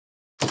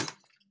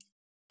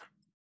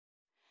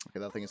Okay,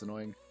 that thing is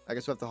annoying. I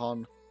guess we have to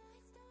Han.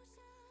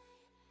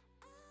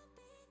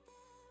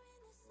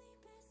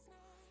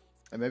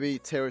 And maybe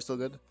Taylor is still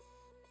good. I'm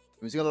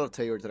using a lot of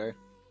Taylor today.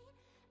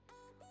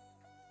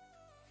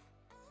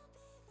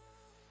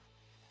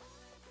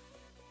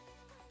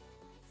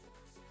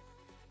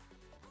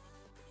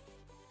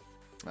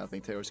 I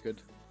think Taylor's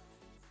good.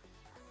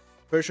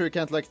 Pretty sure you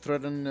can't like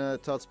threaten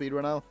Todd speed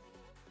right now.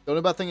 The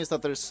only bad thing is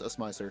that there's a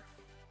Smicer.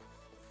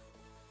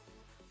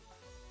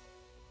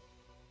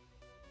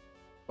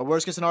 But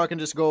worst case scenario, I can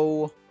just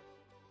go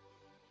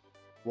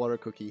Water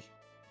Cookie.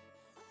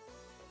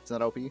 It's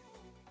not OP.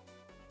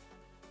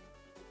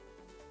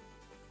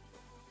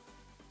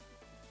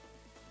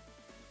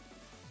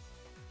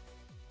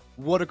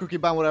 Water Cookie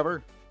ban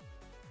whatever.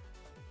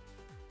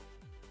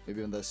 Maybe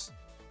even this.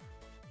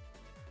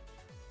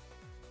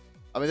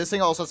 I mean, this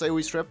thing also has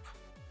AoE strip.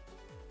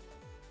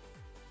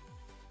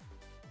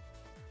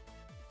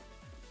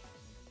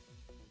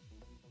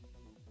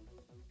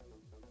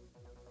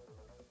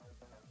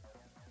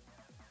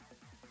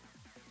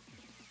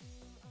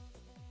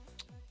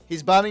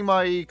 He's banning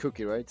my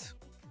cookie, right?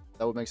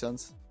 That would make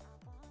sense.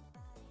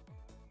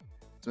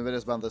 So maybe I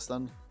just ban this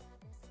then.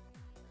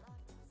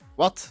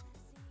 What?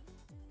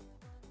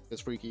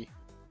 It's freaky.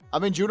 I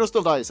mean, Juno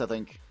still dies, I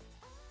think.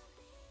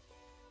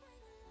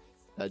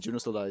 Yeah, Juno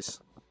still dies.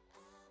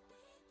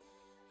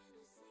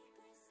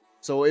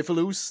 So if we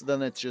lose,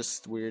 then it's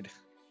just weird.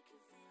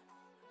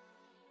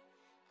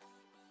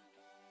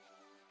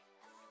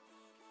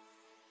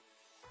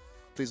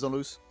 Please don't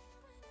lose.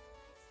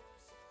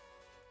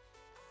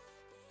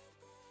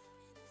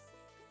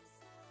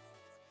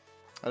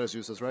 I just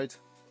use this, right?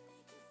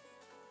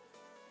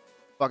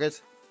 Fuck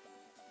it.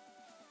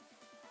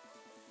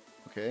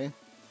 Okay.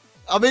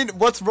 I mean,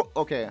 what's wrong?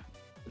 Okay,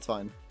 it's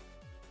fine.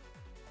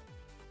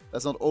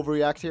 Let's not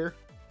overreact here.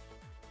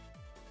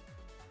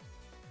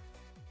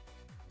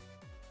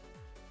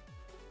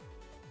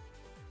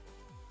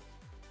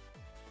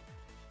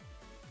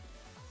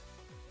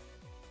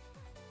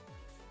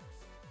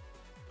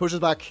 Pushes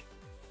back.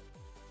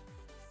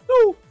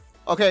 No!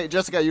 Okay,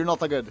 Jessica, you're not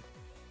that good.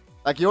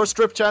 Like, your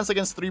strip chance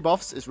against 3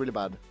 buffs is really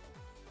bad.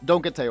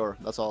 Don't get Tayor,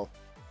 that's all.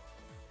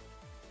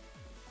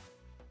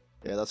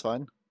 Yeah, that's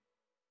fine.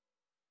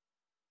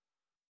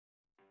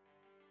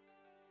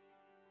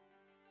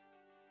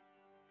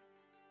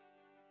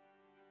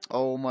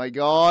 Oh my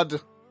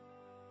god.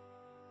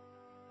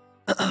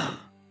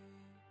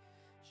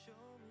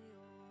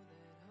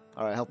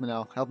 Alright, help me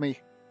now. Help me.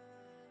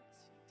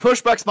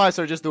 Push back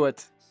Smicer, just do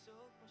it.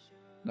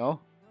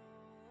 No?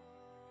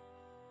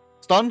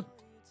 Stun?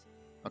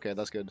 Okay,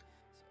 that's good.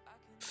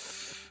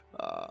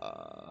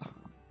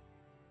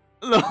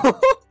 No!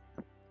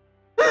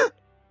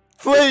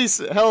 Please,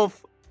 help!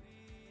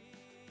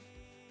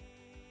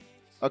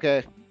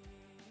 Okay.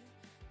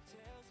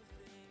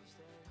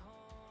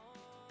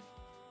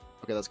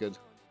 Okay, that's good.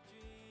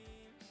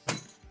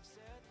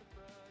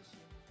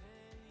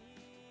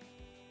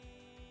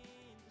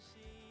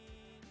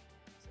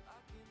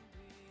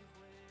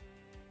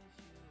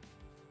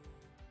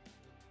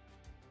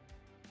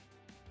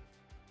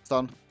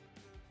 Stun.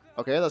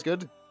 Okay, that's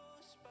good.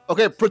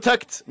 Okay,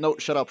 protect! No,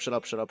 shut up, shut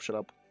up, shut up, shut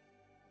up.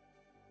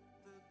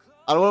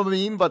 I don't want to be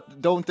mean,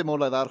 but don't emote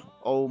like that.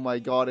 Oh my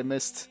god, I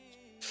missed.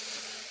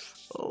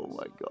 Oh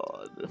my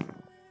god.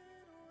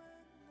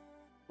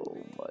 Oh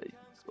my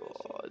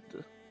god.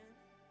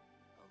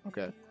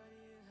 Okay.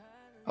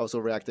 I was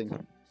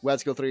overreacting. We had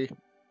skill 3.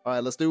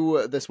 Alright, let's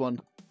do this one.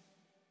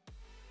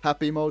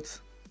 Happy emote.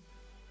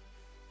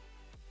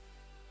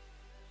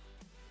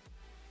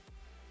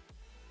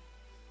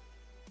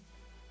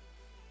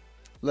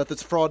 Let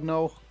this fraud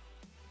know.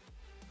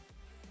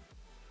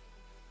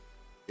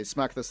 Okay,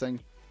 smack this thing.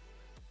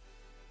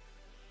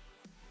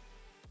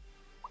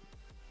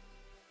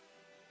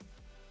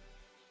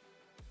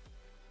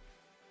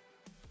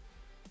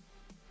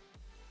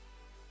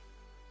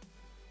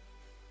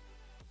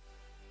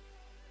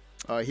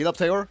 Heal up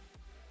Tayor.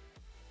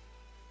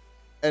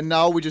 And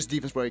now we just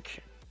defense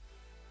break.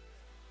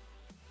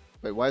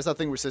 Wait, why is that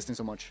thing resisting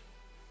so much?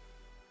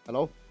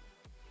 Hello?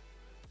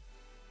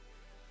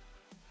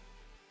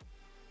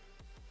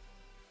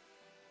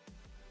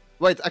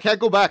 Wait, I can't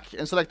go back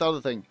and select the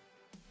other thing.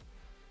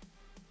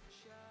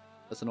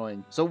 That's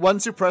annoying. So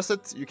once you press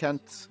it, you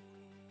can't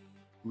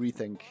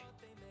rethink.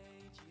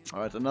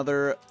 Alright,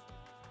 another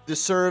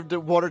deserved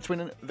Water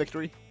Twin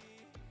victory.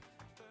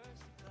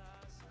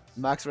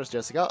 Max vs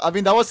Jessica. I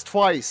mean, that was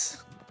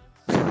twice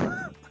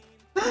that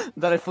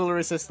I fully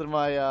resisted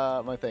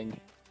my my thing.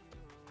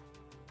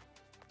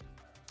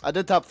 I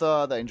did tap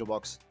the angel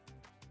box.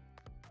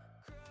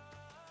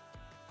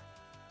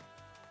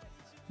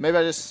 Maybe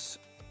I just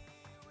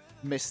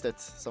missed it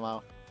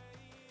somehow.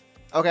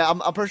 Okay, I'm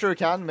pretty sure I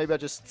can. Maybe I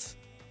just...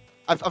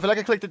 I feel like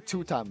I clicked it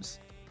 2 times.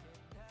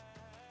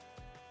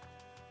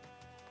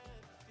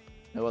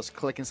 I was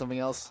clicking something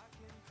else.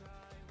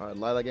 Alright,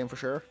 Lila game for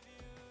sure.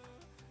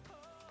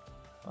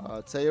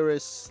 Taylor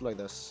is like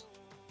this.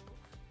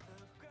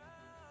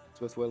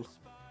 Swift will.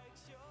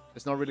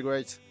 It's not really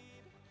great.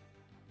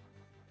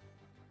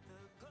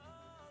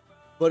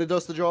 But it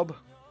does the job.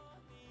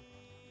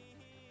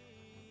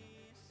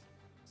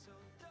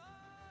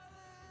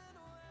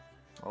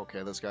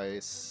 Okay, this guy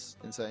is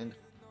insane.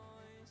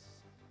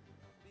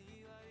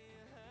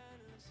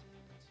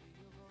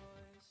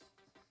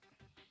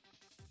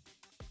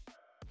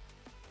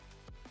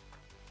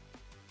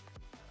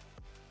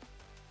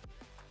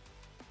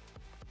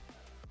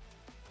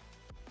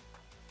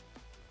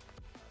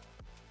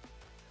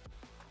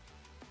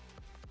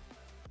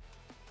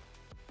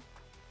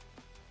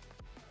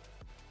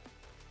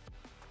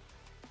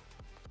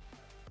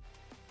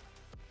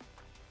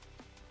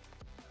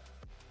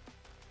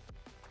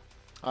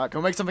 Alright,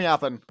 can we make something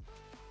happen?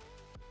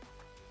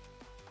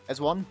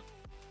 S1?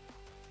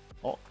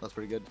 Oh, that's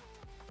pretty good.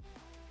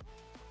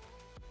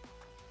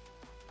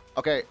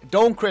 Okay,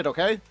 don't crit,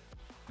 okay?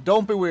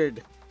 Don't be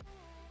weird.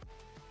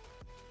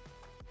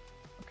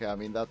 Okay, I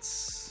mean,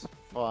 that's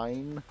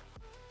fine.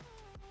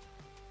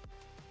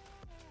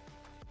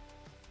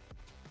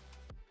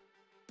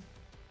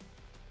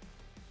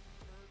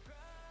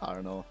 I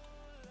don't know.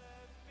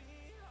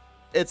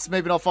 It's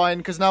maybe not fine,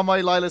 because now my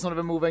Lila's not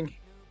even moving.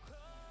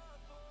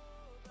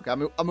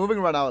 Okay, I'm moving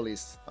right now at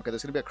least. Okay,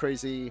 there's gonna be a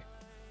crazy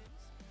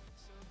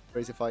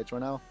fight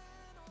right now.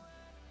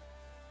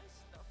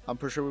 I'm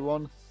pretty sure we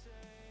won.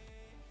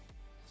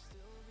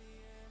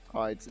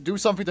 Alright, do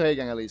something to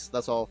Hagang at least,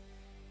 that's all.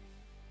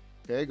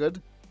 Okay, good.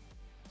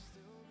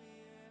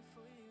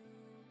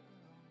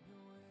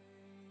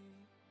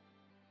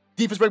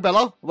 Deepest break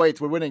Bella?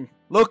 Wait, we're winning.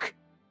 Look!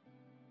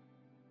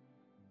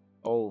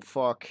 Oh,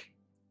 fuck.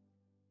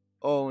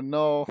 Oh,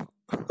 no.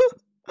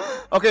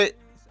 Okay.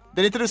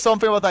 They need to do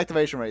something about the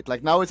activation rate.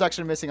 Like, now it's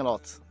actually missing a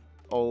lot.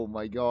 Oh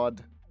my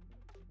god.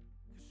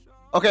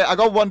 Okay, I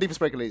got one deepest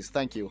break at least.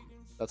 Thank you.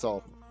 That's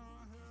all.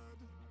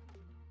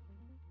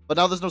 But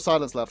now there's no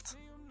silence left.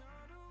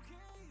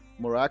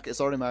 Morak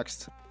is already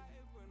maxed.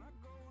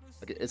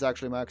 Okay, it's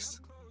actually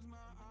maxed.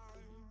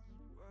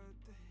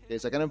 Okay,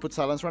 so I can put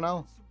silence right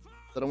now.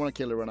 I don't want to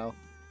kill her right now.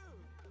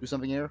 Do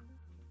something here.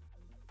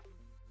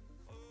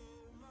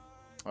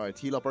 Alright,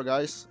 heal up our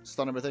guys.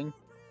 Stun everything.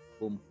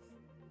 Boom.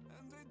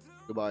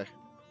 Goodbye.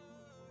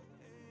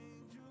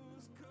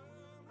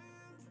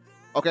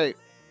 Okay.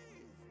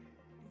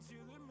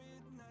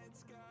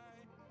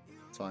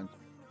 It's fine.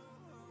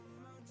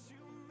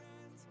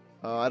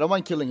 I don't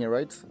mind killing here,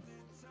 right?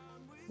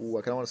 Ooh,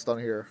 I kind of want to stun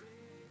here.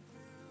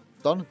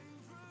 Stun.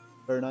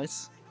 Very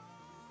nice.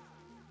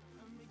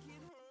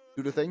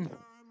 Do the thing.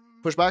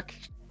 Push back.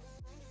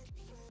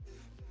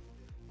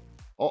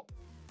 Oh.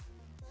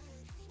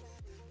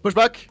 Push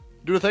back.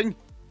 Do the thing.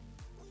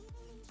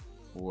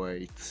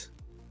 Wait.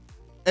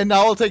 And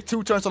now I'll take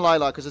 2 turns on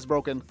Lila because it's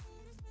broken.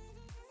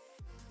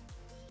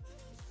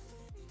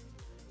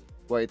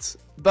 Wait.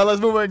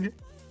 Bella's moving.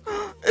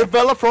 If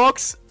Bella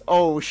procs.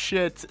 Oh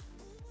shit.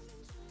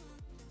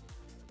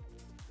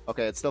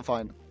 Okay, it's still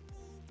fine.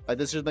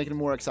 This is just making it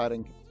more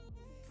exciting.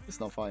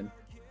 It's not fine.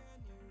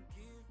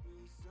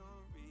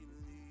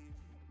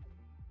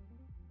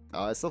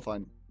 It's still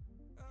fine.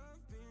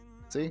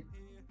 See?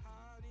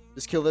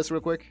 Just kill this real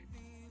quick.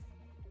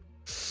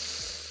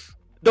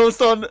 Don't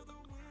stun!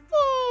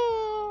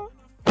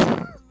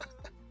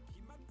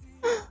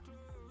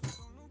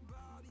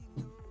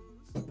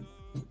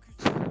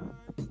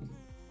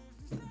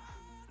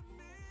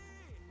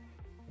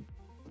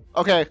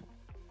 Okay.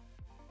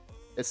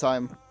 It's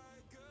time.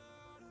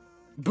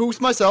 Boost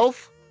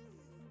myself.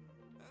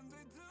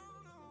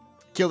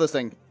 Kill this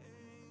thing.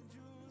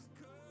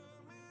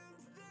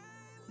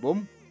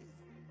 Boom.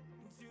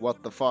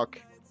 What the fuck?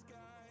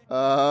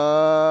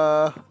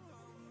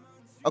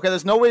 Okay,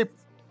 there's no way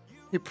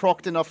he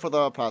procced enough for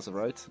the passive,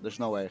 right? There's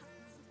no way.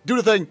 Do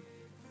the thing!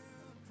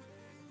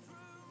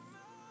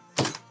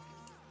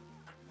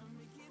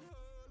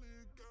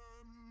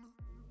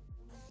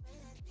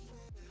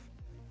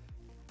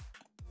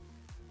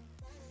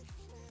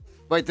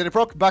 Wait, did he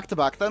proc back to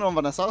back then on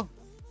Vanessa?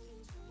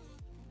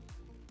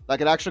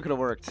 Like, it actually could have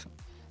worked.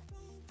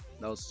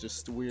 That was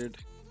just weird.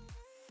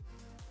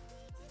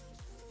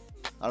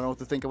 I don't know what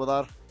to think about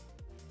that.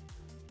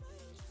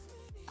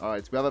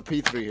 Alright, we have a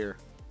P3 here.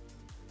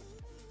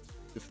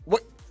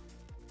 What?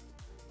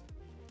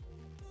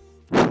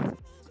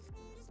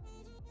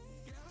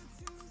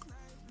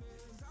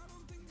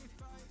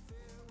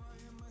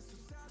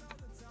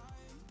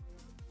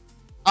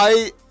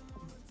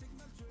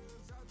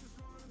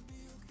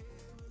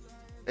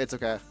 It's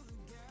okay.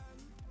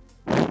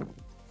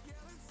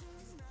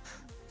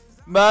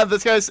 Man,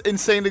 this guy's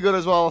insanely good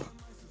as well.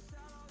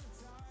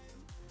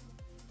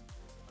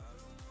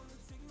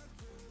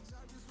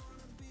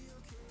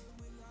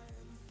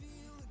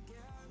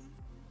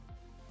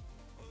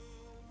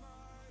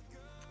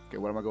 Okay,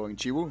 where am I going?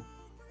 Chiwu?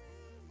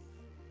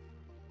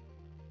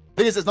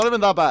 Thing is, it's not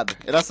even that bad.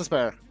 It has to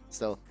spare,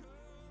 still.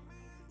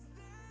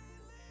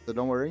 So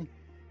don't worry.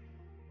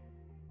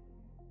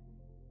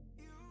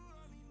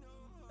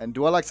 And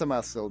do I like some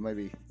math still?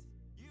 Maybe.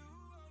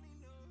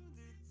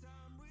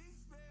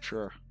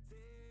 Sure.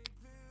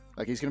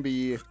 Like, he's gonna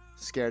be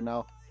scared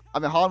now. I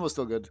mean, Han was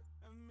still good.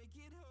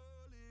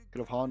 Could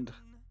have Hanned.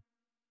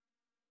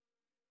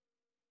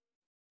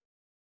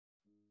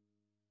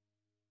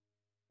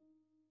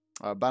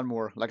 Ban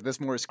more. Like, this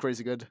more is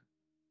crazy good.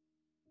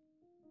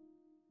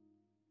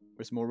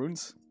 Where's more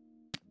runes?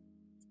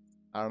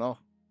 I don't know.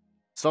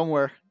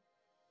 Somewhere.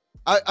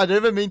 I didn't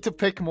even mean to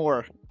pick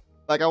more.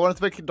 Like, I wanted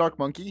to pick Dark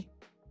Monkey.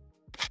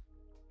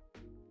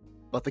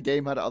 But the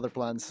game had other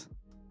plans.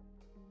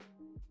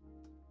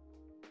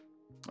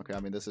 Okay, I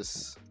mean, this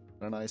is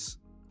very nice.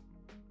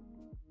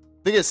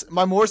 Thing is,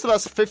 my Moor still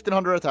has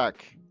 1500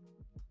 attack.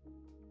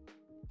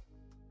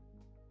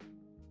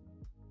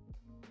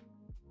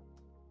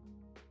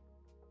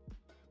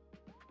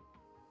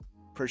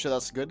 Pretty sure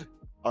that's good.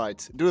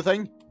 Alright, do the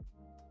thing.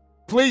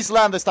 Please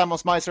land this time on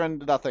Smicer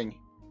and that thing.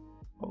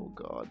 Oh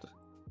god.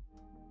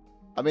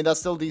 I mean, that's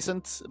still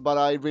decent, but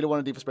I really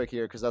want a Deepest Break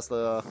here, because that's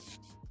the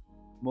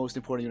most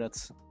important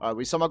unit. Alright,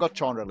 we somehow got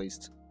Chandra at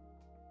least.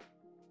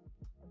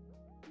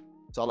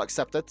 So I'll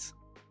accept it.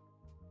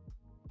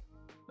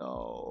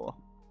 No.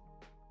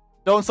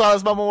 Don't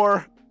silence my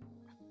Moor!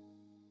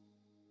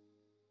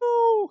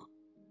 No!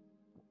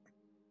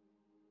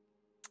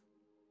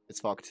 It's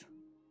fucked.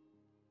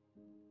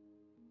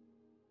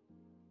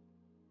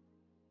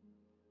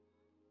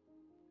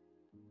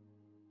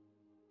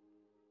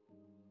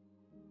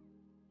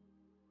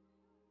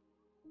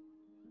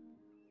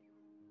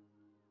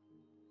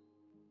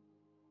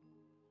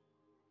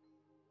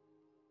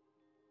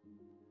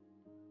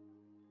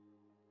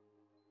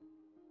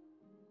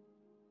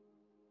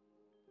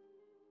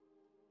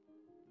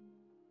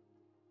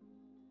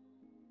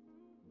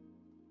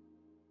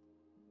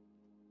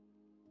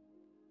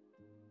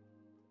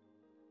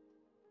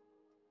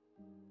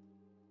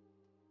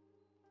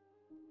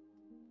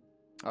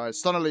 Alright,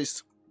 stun at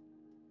least.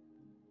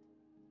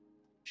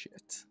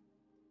 Shit.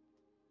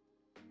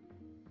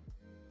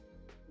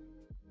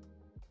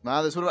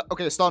 Man, this would have...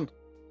 Okay, stun.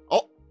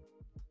 Oh!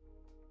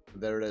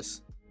 There it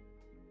is.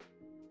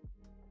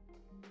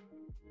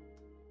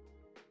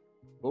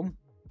 Boom.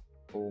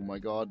 Oh my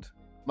god.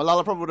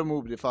 Malala probably would have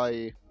moved if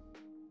I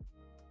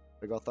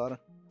got that.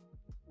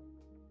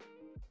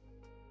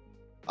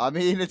 I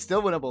mean, it's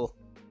still winnable.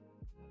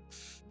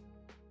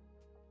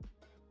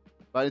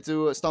 Do I need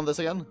to stun this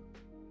again?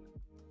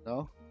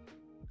 No?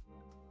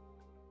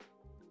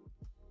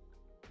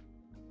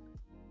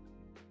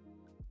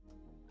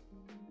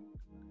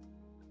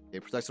 Okay,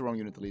 protects the wrong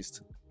unit at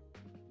least.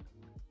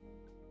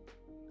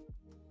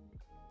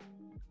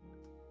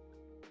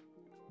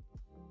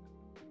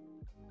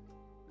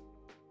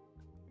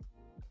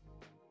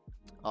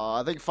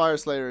 I think Fire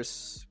Slayer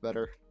is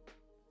better.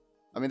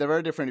 I mean, they're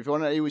very different. If you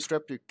want an AoE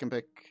strip, you can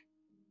pick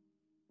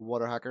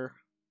Water Hacker.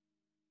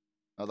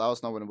 No, that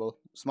was not winnable.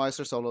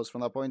 Smicer solos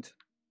from that point.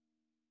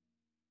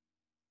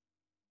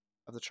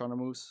 After Chandra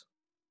moves.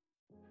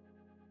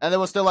 And there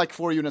was still like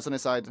 4 units on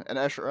his side. And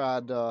Escher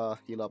had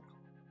heal up.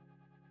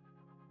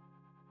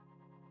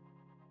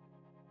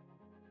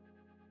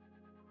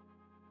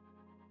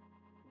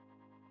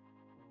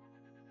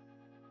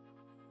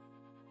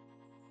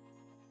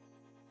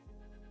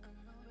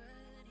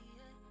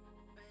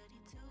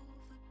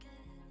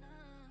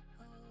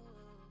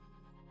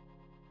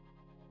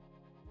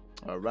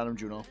 Random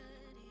Juno.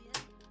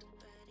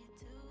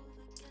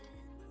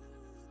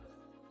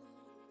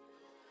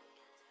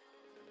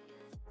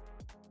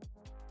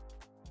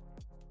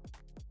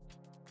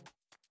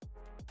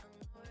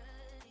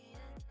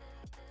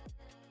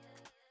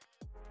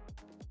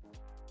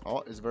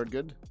 Oh, it's very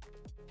good.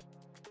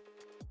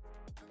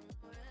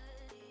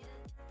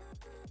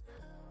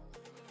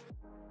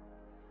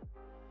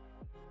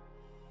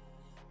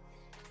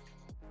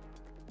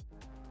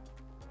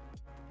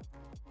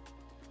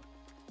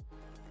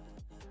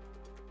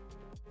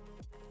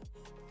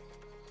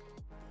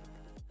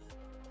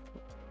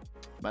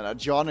 Man, a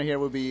Jana here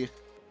would be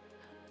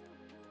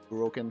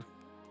broken.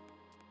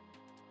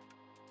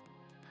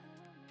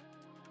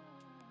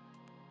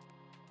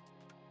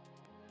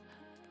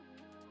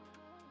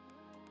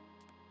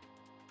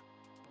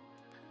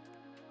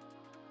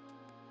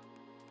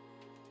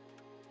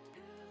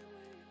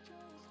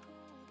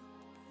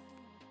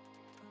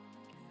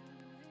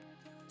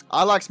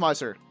 I like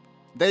Smicer.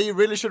 They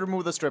really should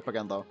remove the strip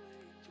again, though.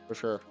 For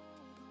sure.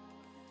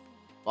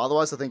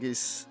 Otherwise, I think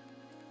he's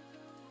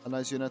a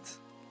nice unit.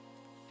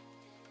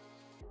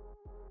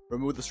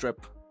 Remove the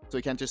strip, so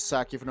he can't just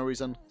sack you for no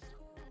reason.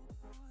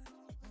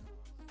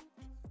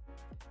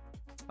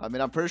 I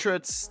mean, I'm pretty sure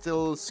it's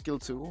still skill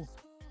 2.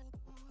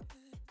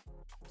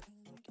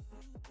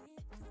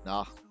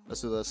 Nah, let's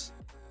do this.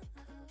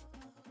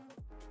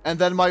 And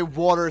then my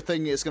water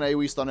thing is gonna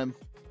AoE stun him.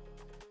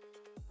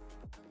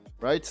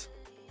 Right?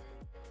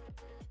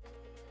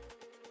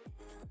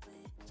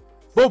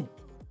 Boom!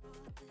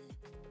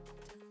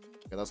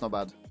 Okay, that's not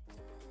bad.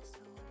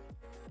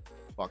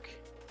 Fuck.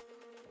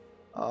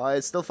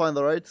 It's still fine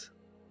though, right?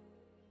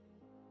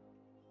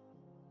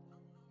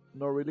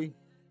 Not really.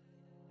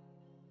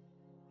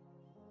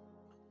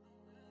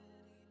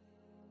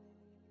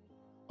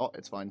 Oh,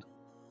 it's fine.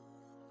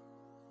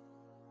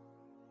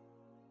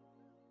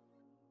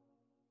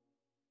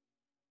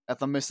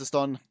 Etna missed the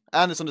stun,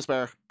 and it's on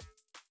despair.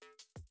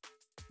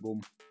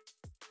 Boom.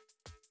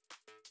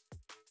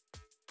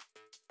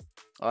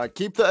 Alright,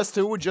 keep the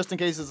S2 just in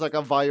case it's like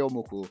a Vio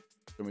Mukul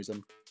for some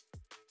reason.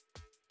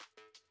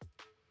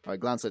 Alright,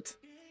 glance it.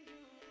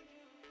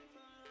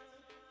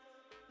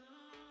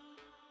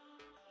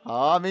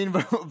 I mean,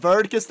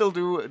 Bird can still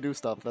do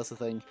stuff, that's the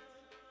thing.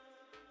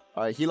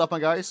 Alright, heal up my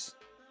guys.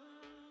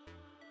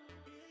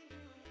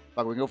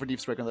 Fuck, we can go for Deep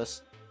Strike on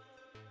this.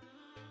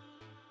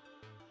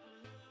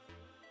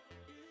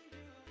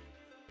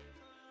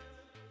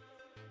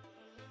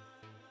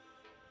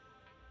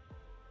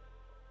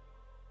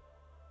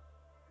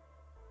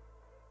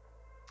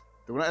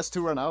 Do we want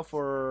S2 right now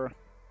for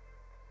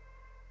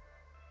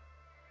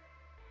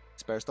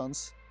spare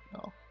stuns?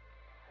 No.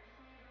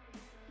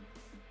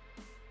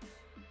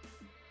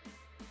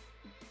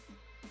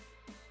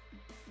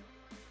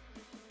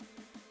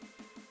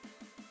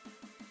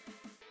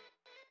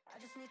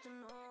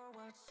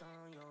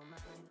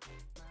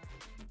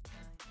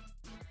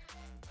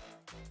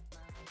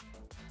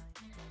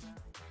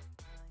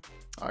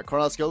 Alright,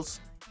 Coronel skills.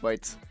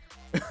 Wait.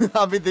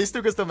 I mean, these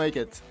two can still make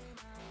it.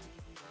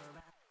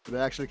 They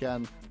actually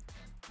can.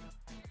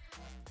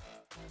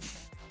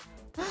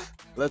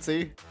 Let's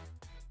see.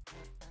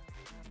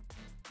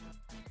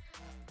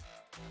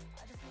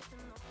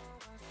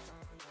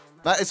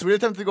 Man, it's really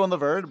tempting to go on the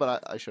Verd,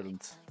 but I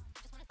shouldn't.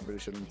 I really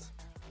shouldn't.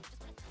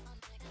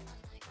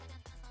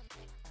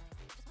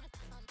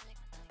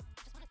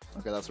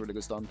 Okay, that's a really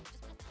good stun.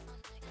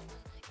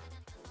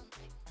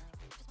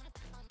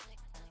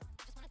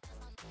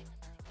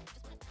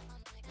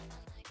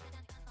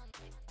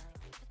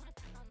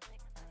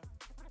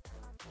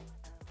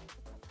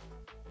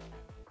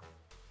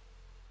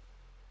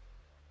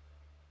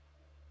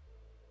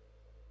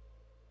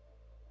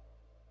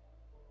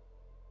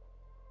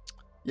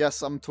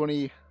 Yes, I'm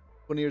 20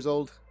 years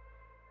old.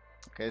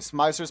 Okay,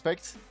 Smice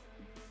respect.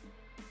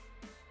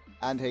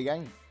 And hey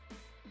gang.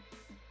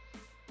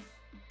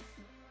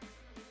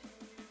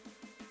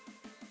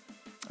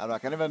 I don't know, I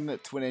can't even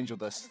Twin Angel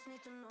this.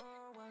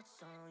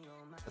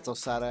 That's how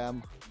sad I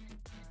am.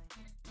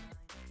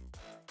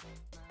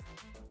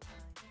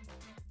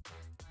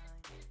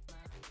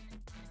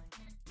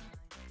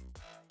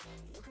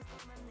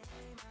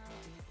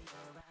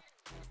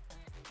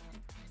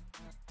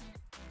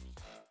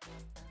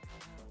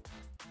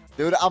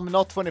 Dude, I'm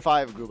not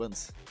 25,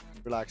 Grubens.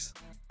 Relax.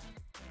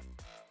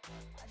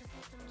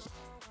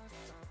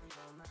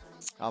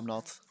 I'm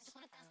not.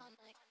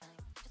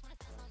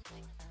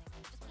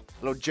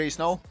 Hello, Jay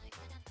Snow.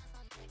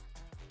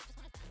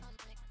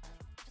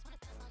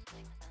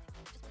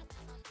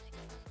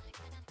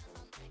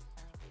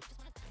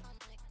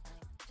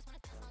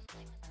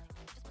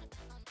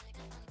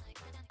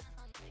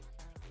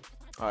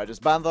 Alright,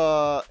 just ban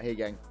the Hey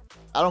Gang.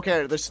 I don't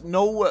care. There's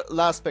no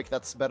last pick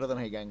that's better than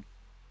Hey Gang.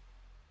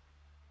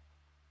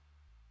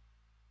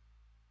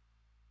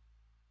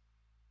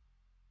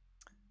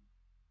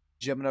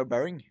 Gemini or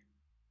Bering?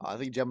 Oh, I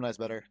think Gemini's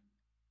better.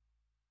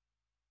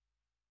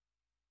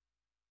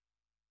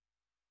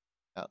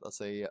 Yeah, that's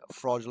a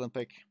fraudulent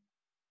pick.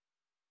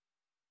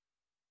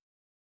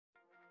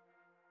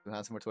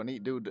 Handsome or 20?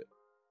 Dude,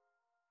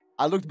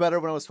 I looked better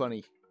when I was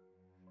 20.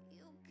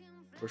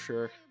 For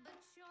sure.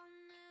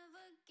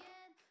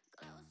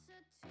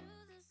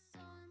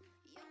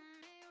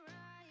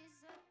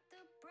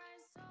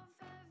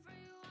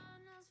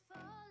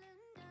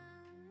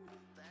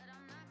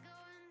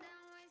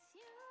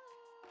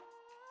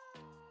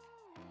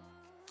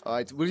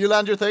 Alright, will you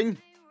land your thing?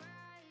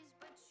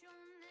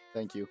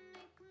 Thank you.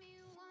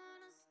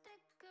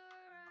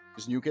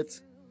 Just nuke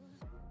it?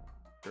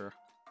 Sure.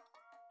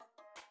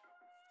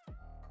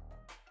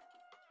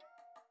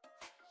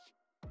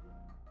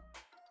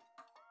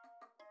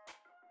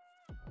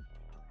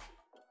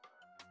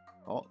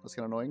 Oh, that's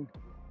kind of annoying.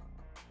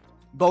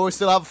 But we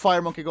still have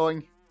Fire Monkey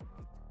going.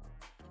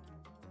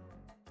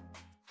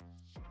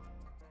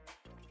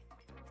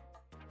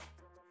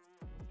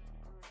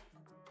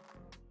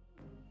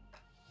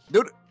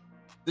 Dude,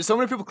 there's so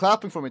many people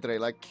clapping for me today,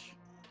 like...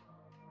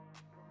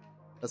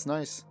 That's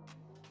nice.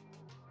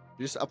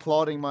 Just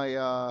applauding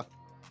my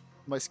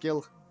my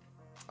skill.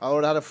 I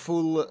would have had a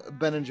full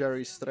Ben &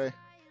 Jerry's today.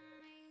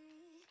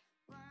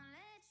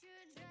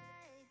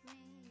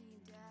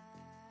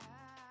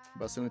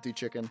 But I still need to eat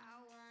chicken.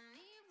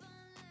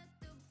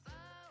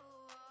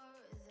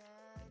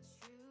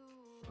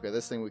 Okay,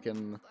 this thing we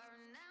can...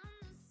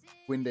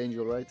 Wind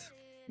Angel, right?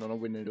 No, not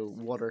Wind Angel,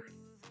 Water.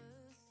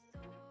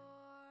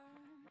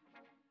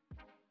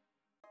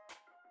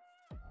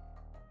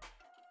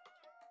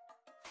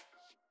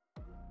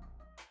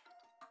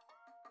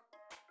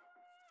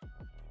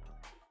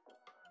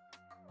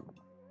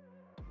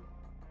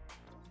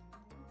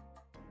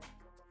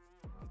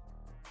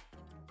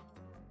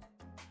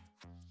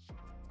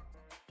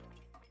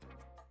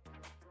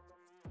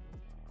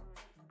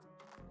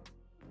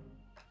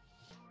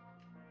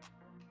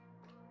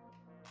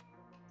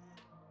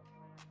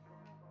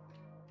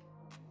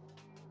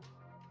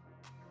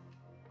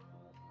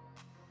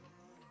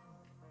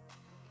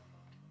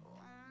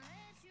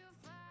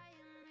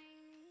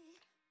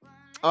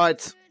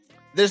 Alright,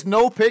 there's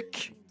no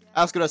pick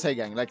as good as Hey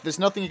Gang. Like, there's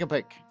nothing you can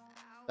pick.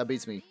 That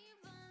beats me.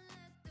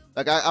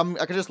 Like, I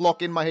can just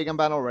lock in my Hagan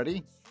ban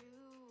already.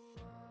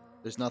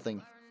 There's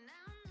nothing.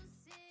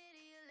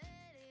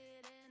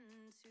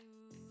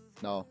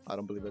 No, I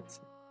don't believe it.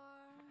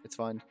 It's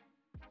fine.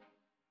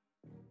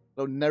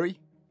 Hello, Neri.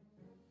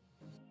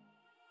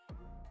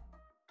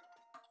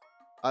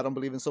 I don't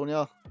believe in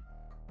Sonya.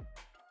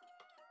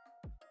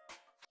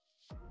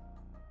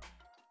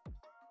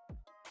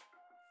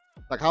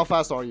 Like, how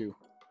fast are you?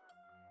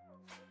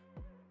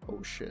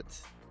 Oh,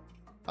 shit.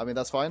 I mean,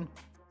 that's fine.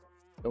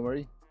 Don't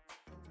worry.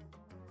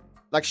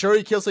 Like, sure,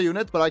 he kills a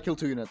unit, but I kill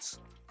 2 units.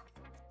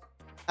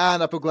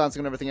 And I put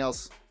glancing on everything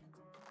else.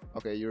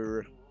 Okay,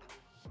 you're...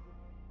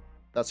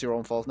 That's your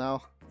own fault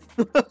now.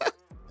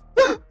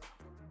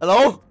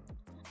 Hello?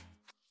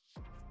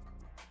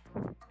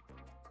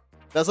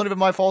 That's not even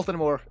my fault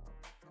anymore.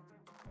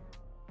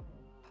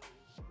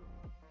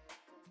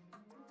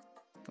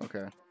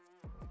 Okay.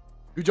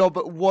 Good job,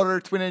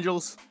 Water Twin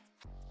Angels.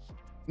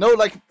 No,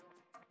 like...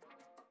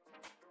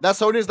 That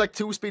Sonya is like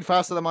 2 speed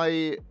faster than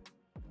my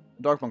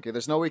Dark Monkey.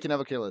 There's no way you can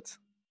ever kill it.